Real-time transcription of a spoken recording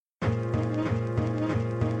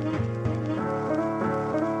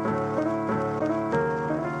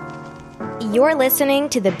You're listening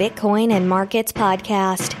to the Bitcoin and Markets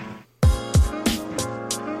Podcast.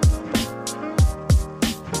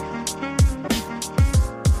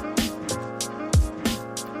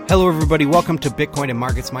 Hello, everybody. Welcome to Bitcoin and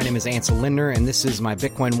Markets. My name is Ansel Lindner, and this is my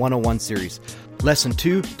Bitcoin 101 series. Lesson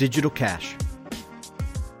 2, Digital Cash.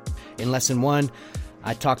 In Lesson 1,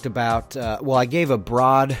 I talked about, I gave a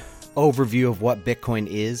broad overview of what Bitcoin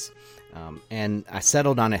is, and I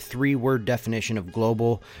settled on a 3-word definition of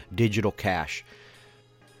global digital cash.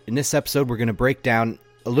 In this episode, we're going to break down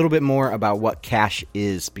a little bit more about what cash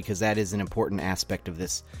is, because that is an important aspect of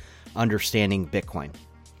this understanding Bitcoin.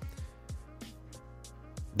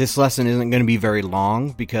 This lesson isn't going to be very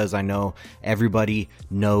long because I know everybody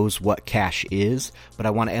knows what cash is, but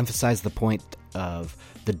I want to emphasize the point of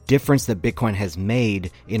the difference that Bitcoin has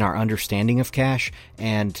made in our understanding of cash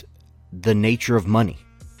and the nature of money.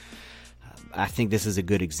 I think this is a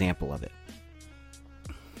good example of it.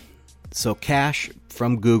 So cash,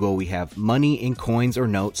 from Google, we have money in coins or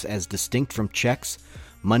notes as distinct from checks,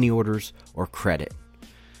 money orders, or credit.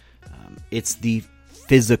 It's the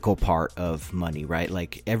physical part of money, right?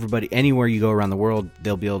 Like everybody, anywhere you go around the world,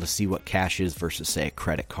 they'll be able to see what cash is versus, say, a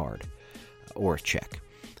credit card or a check.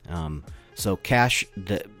 So cash,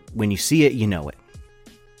 when you see it, you know it.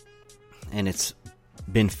 And it's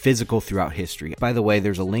been physical throughout history. By the way,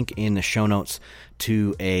 there's a link in the show notes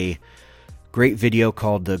to a great video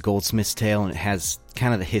called The Goldsmith's Tale, and it has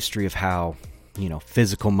kind of the history of how,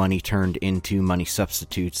 physical money turned into money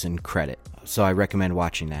substitutes and credit. So I recommend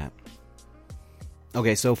watching that.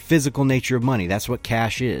 Okay, so physical nature of money, that's what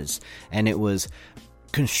cash is. And it was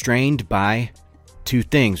constrained by 2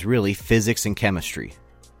 things, really, physics and chemistry.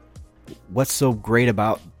 What's so great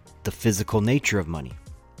about the physical nature of money?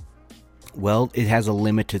 Well, it has a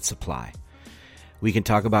limited supply. We can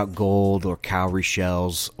talk about gold or cowrie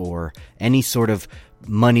shells or any sort of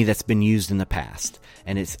money that's been used in the past.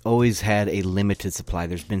 And it's always had a limited supply.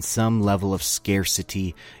 There's been some level of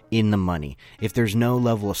scarcity in the money. If there's no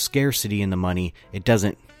level of scarcity in the money, it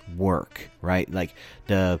doesn't work, right? Like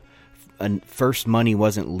the first money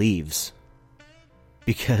wasn't leaves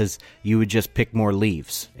because you would just pick more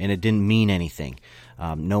leaves and it didn't mean anything.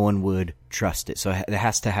 No one would trust it. So it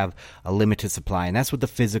has to have a limited supply, and that's what the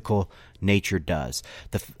physical nature does.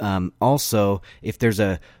 Also, if there's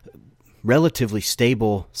a relatively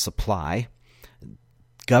stable supply,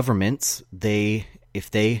 governments, if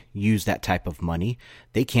they use that type of money,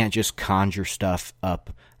 they can't just conjure stuff up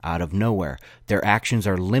out of nowhere. Their actions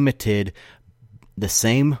are limited the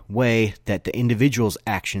same way that the individual's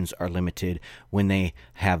actions are limited when they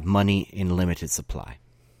have money in limited supply.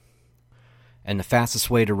 And the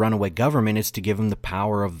fastest way to run away government is to give them the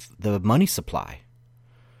power of the money supply,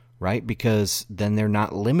 right? Because then they're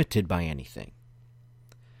not limited by anything.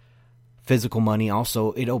 Physical money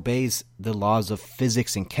also, it obeys the laws of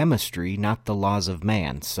physics and chemistry, not the laws of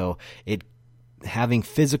man. So having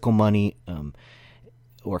physical money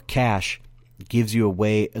or cash gives you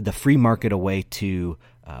the free market, a way to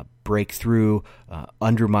break through,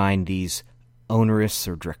 undermine these onerous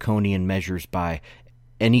or draconian measures by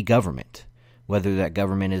any government. Whether that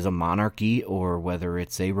government is a monarchy or whether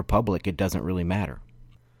it's a republic, it doesn't really matter.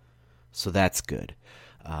 So that's good.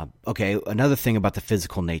 Okay, another thing about the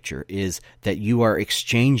physical nature is that you are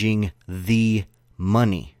exchanging the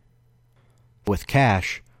money. With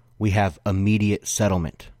cash, we have immediate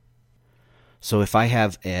settlement. So if I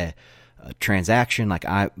have a transaction, like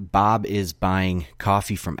Bob is buying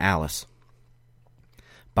coffee from Alice.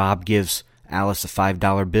 Bob gives Alice a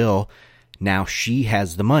 $5 bill. Now she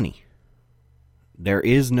has the money. There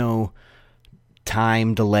is no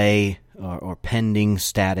time delay or pending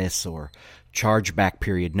status or chargeback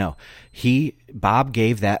period. No, Bob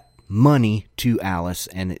gave that money to Alice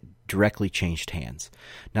and it directly changed hands.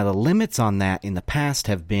 Now the limits on that in the past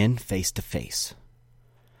have been face-to-face.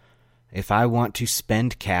 If I want to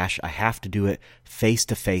spend cash, I have to do it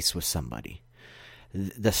face-to-face with somebody.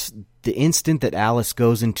 The instant that Alice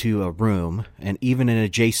goes into a room, and even an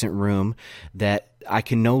adjacent room, that I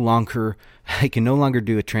can no longer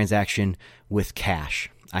do a transaction with cash.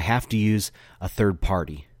 I have to use a third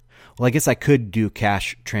party. Well, I guess I could do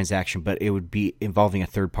cash transaction, but it would be involving a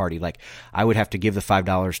third party. Like I would have to give the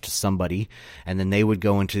 $5 to somebody, and then they would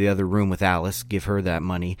go into the other room with Alice, give her that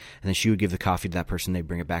money, and then she would give the coffee to that person. They'd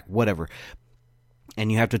bring it back, whatever.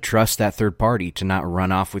 And you have to trust that third party to not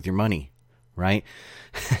run off with your money, right?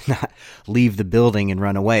 Not leave the building and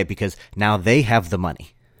run away because now they have the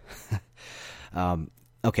money.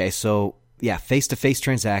 Okay, so yeah, face-to-face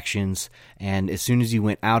transactions, and as soon as you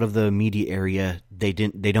went out of the immediate area, they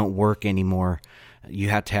don't work anymore. You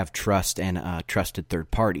have to have trust and a trusted third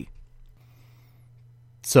party.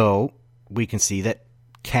 So we can see that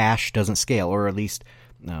cash doesn't scale, or at least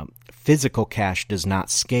physical cash does not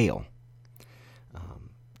scale.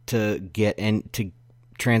 To get and to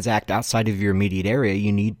transact outside of your immediate area,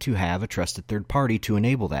 you need to have a trusted third party to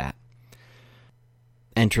enable that.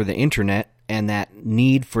 Enter the internet, and that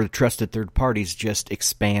need for trusted third parties just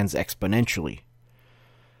expands exponentially,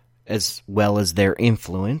 as well as their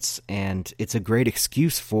influence, and it's a great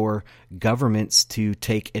excuse for governments to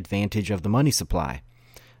take advantage of the money supply.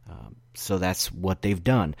 So that's what they've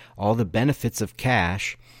done. All the benefits of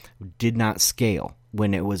cash did not scale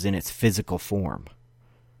when it was in its physical form.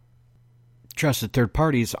 Trusted third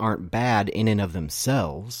parties aren't bad in and of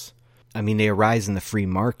themselves. I mean, they arise in the free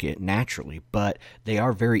market naturally, but they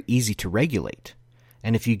are very easy to regulate.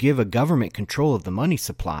 And if you give a government control of the money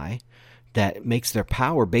supply, that makes their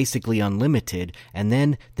power basically unlimited, and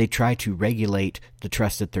then they try to regulate the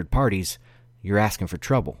trusted third parties, you're asking for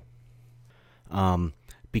trouble.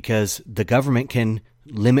 Because the government can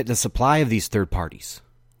limit the supply of these third parties.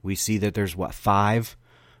 We see that there's, 5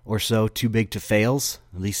 or so too big to fails,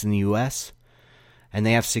 at least in the U.S., and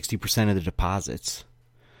they have 60% of the deposits.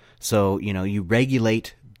 So, you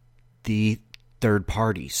regulate the third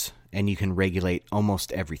parties, and you can regulate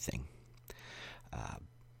almost everything.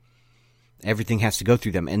 Everything has to go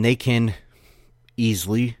through them, and they can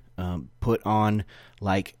easily put on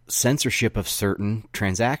censorship of certain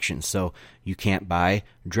transactions. So you can't buy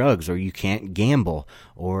drugs, or you can't gamble,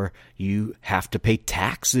 or you have to pay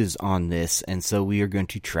taxes on this. And so we are going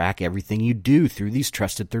to track everything you do through these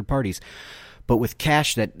trusted third parties. But with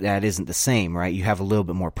cash, that isn't the same, right? You have a little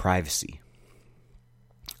bit more privacy.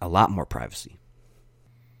 A lot more privacy.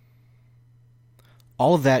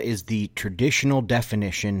 All of that is the traditional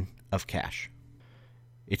definition of cash.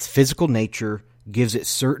 Its physical nature gives it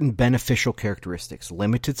certain beneficial characteristics: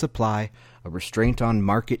 limited supply, a restraint on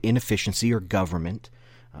market inefficiency or government,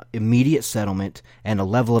 immediate settlement, and a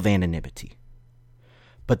level of anonymity.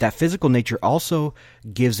 But that physical nature also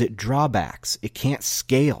gives it drawbacks. It can't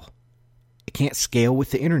scale. It can't scale with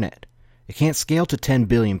the internet. It can't scale to 10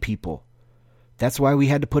 billion people. That's why we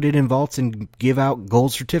had to put it in vaults and give out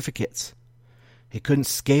gold certificates. It couldn't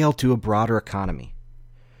scale to a broader economy.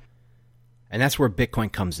 And that's where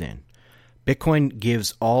Bitcoin comes in. Bitcoin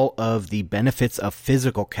gives all of the benefits of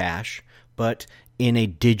physical cash, but in a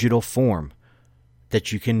digital form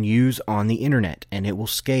that you can use on the internet, and it will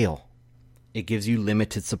scale. It gives you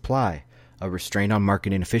limited supply, a restraint on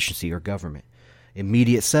market inefficiency or government,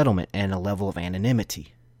 immediate settlement, and a level of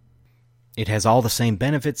anonymity. It has all the same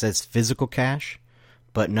benefits as physical cash,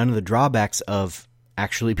 but none of the drawbacks of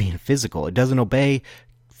actually being physical. It doesn't obey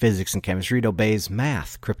physics and chemistry. It obeys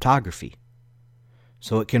math, cryptography.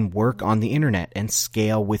 So it can work on the internet and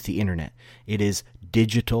scale with the internet. It is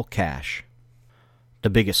digital cash. The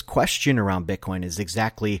biggest question around Bitcoin is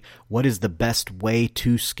exactly what is the best way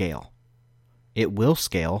to scale? It will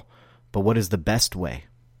scale, but what is the best way?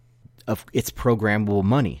 It's programmable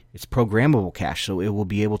money. It's programmable cash, so it will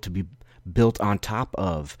be able to be built on top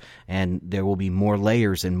of, and there will be more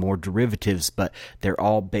layers and more derivatives, but they're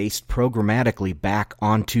all based programmatically back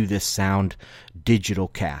onto this sound digital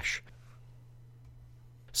cash.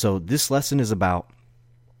 So this lesson is about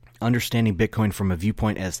understanding Bitcoin from a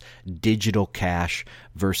viewpoint as digital cash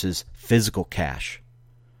versus physical cash.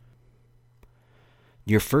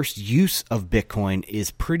 Your first use of Bitcoin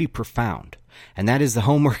is pretty profound, and that is the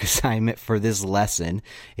homework assignment for this lesson.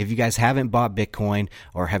 If you guys haven't bought Bitcoin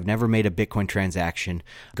or have never made a Bitcoin transaction,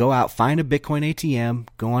 go out, find a Bitcoin ATM,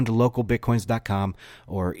 go on to localbitcoins.com,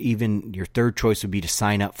 or even your third choice would be to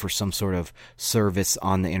sign up for some sort of service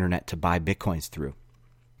on the internet to buy Bitcoins through.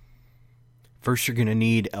 First, you're going to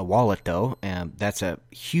need a wallet, though, and that's a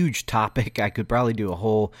huge topic. I could probably do a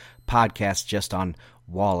whole podcast just on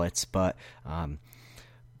wallets, but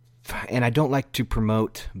and I don't like to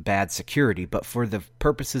promote bad security, but for the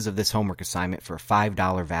purposes of this homework assignment, for a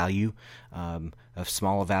 $5 value of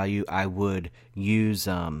small value, I would use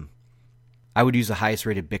the highest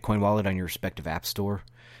rated Bitcoin wallet on your respective app store.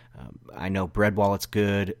 I know Bread Wallet's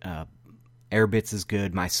good. Airbitz is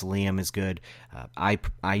good. Mycelium is good. I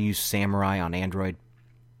use Samurai on Android.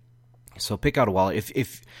 So pick out a wallet.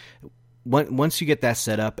 If once you get that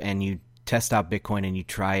set up and you test out Bitcoin and you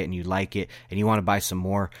try it and you like it and you want to buy some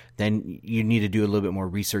more, then you need to do a little bit more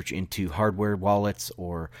research into hardware wallets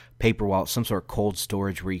or paper wallets, some sort of cold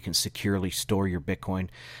storage where you can securely store your Bitcoin.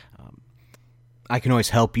 I can always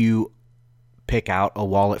help you pick out a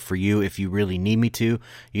wallet for you if you really need me to.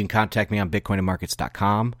 You can contact me on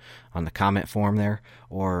bitcoinandmarkets.com on the comment form there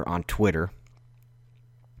or on Twitter.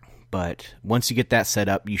 But once you get that set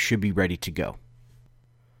up, you should be ready to go.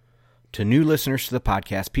 to new listeners to the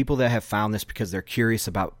podcast, people that have found this because they're curious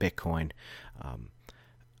about Bitcoin,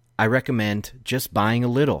 I recommend just buying a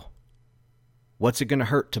little. What's it going to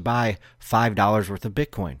hurt to buy $5 worth of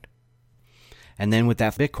Bitcoin? And then with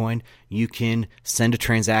that Bitcoin, you can send a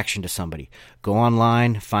transaction to somebody. Go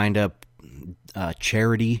online, find a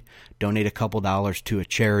charity, donate a couple dollars to a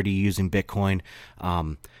charity using Bitcoin.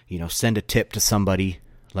 Send a tip to somebody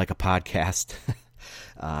like a podcast,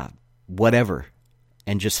 whatever.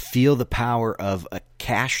 And just feel the power of a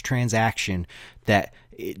cash transaction that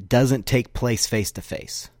it doesn't take place face to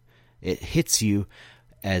face. It hits you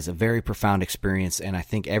as a very profound experience, and I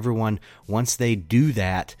think everyone, once they do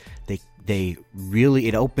that, they really,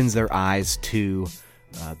 it opens their eyes to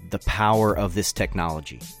the power of this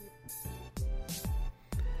technology.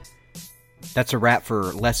 That's a wrap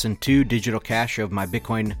for Lesson 2, Digital Cash, of my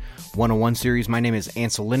Bitcoin 101 series. My name is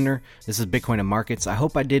Ansel Lindner. This is Bitcoin and Markets. I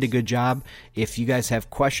hope I did a good job. If you guys have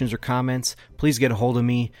questions or comments, please get a hold of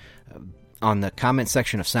me on the comment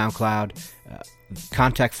section of SoundCloud,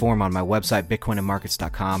 contact form on my website,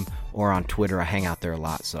 bitcoinandmarkets.com, or on Twitter. I hang out there a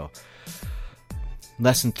lot. So,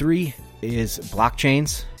 Lesson 3 is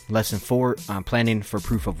blockchains. Lesson 4, I'm planning for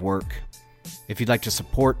proof of work. If you'd like to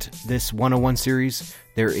support this 101 series,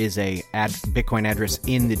 there is a Bitcoin address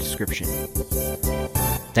in the description.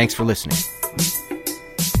 Thanks for listening.